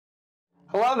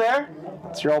Hello there,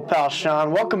 it's your old pal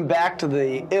Sean. Welcome back to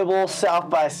the IBBLE South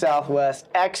by Southwest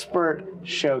Expert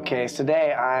Showcase.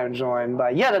 Today I am joined by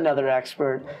yet another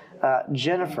expert,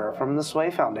 Jennifer from the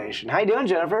Sway Foundation. How you doing,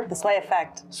 Jennifer? The Sway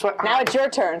Effect. Now it's your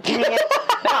turn.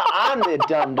 Now I'm the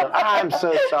dum-dum. I'm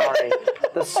so sorry.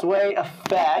 The Sway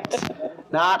Effect,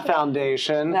 not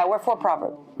Foundation. No, we're for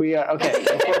profit. We are, okay,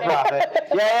 for profit.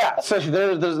 Yeah. So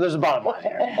there's a bottom line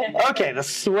here. Okay, the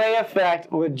Sway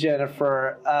Effect with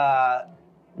Jennifer.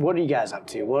 What are you guys up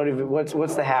to?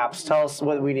 What's the haps? Tell us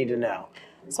what we need to know.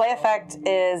 Sway Effect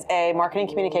is a marketing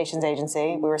communications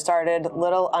agency. We were started a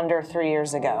little under 3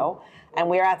 years ago, and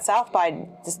we are at South by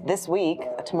this week.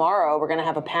 Tomorrow, we're going to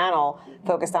have a panel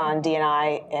focused on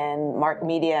D&I in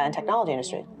media and technology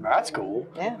industry. That's cool.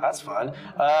 Yeah. That's fun.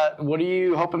 What are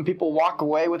you hoping people walk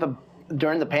away with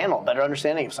during the panel? Better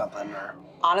understanding of something? Or?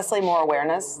 Honestly, more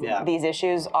awareness. Yeah. These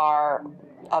issues are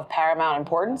of paramount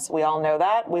importance. We all know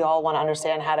that. We all want to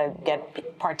understand how to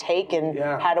partake in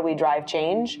how do we drive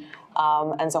change.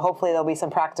 And so hopefully there'll be some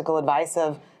practical advice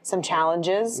of some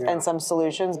challenges and some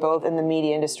solutions, both in the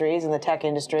media industries and the tech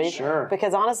industry. Sure.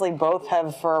 Because honestly, both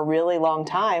have for a really long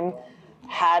time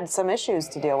had some issues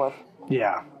to deal with.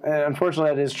 Yeah, and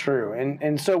unfortunately that is true.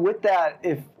 And so with that,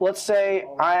 if let's say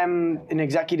I'm an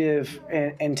executive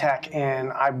in tech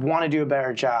and I want to do a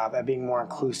better job at being more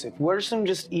inclusive, what are some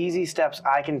just easy steps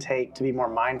I can take to be more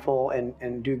mindful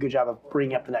and do a good job of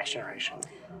bringing up the next generation?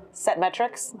 Set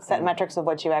metrics of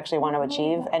what you actually want to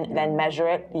achieve, and then measure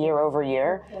it year over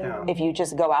year. Yeah. If you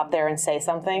just go out there and say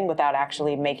something without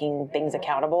actually making things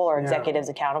accountable or executives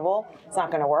accountable, it's not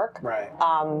going to work. Right.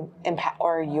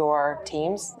 Empower your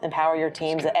teams.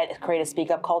 Create a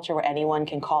speak-up culture where anyone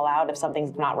can call out if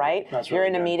something's not right. You're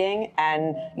in a meeting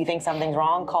and you think something's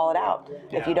wrong, call it out.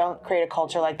 Yeah. If you don't create a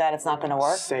culture like that, it's not going to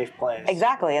work. Safe place.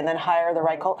 Exactly, and then hire the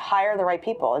right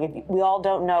people. Like, we all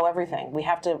don't know everything. We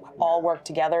have to all work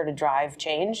together to drive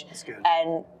change. That's good.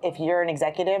 And if you're an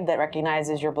executive that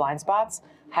recognizes your blind spots,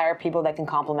 hire people that can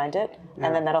complement it,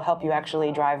 and then that'll help you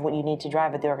actually drive what you need to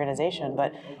drive at the organization.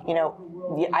 But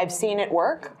I've seen it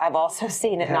work. I've also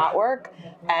seen it not work.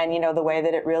 And the way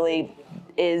that it really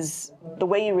is, the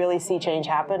way you really see change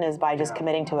happen is by just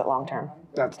committing to it long term.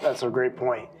 That's a great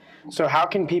point. So how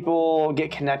can people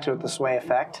get connected with the Sway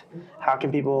Effect? How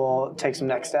can people take some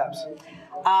next steps?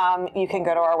 You can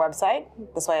go to our website,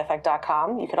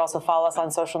 theswayeffect.com. You could also follow us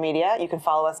on social media. You can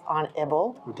follow us on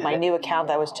IBBLE, my new account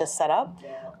that was just set up.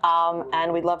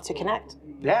 And we'd love to connect.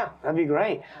 Yeah, that'd be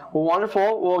great. Well,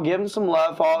 wonderful. We'll give them some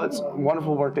love. It's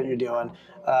wonderful work that you're doing.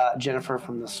 Jennifer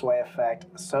from the Sway Effect,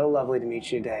 so lovely to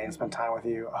meet you today and spend time with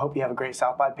you. I hope you have a great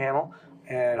South by panel,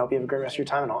 and hope you have a great rest of your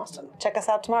time in Austin. Check us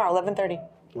out tomorrow, 11:30.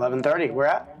 11:30. Where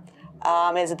at?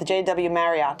 Is at the JW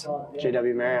Marriott.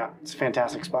 JW Marriott. It's a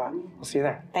fantastic spot. We'll see you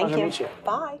there. Thank you. Pleasure to meet you.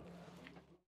 Bye.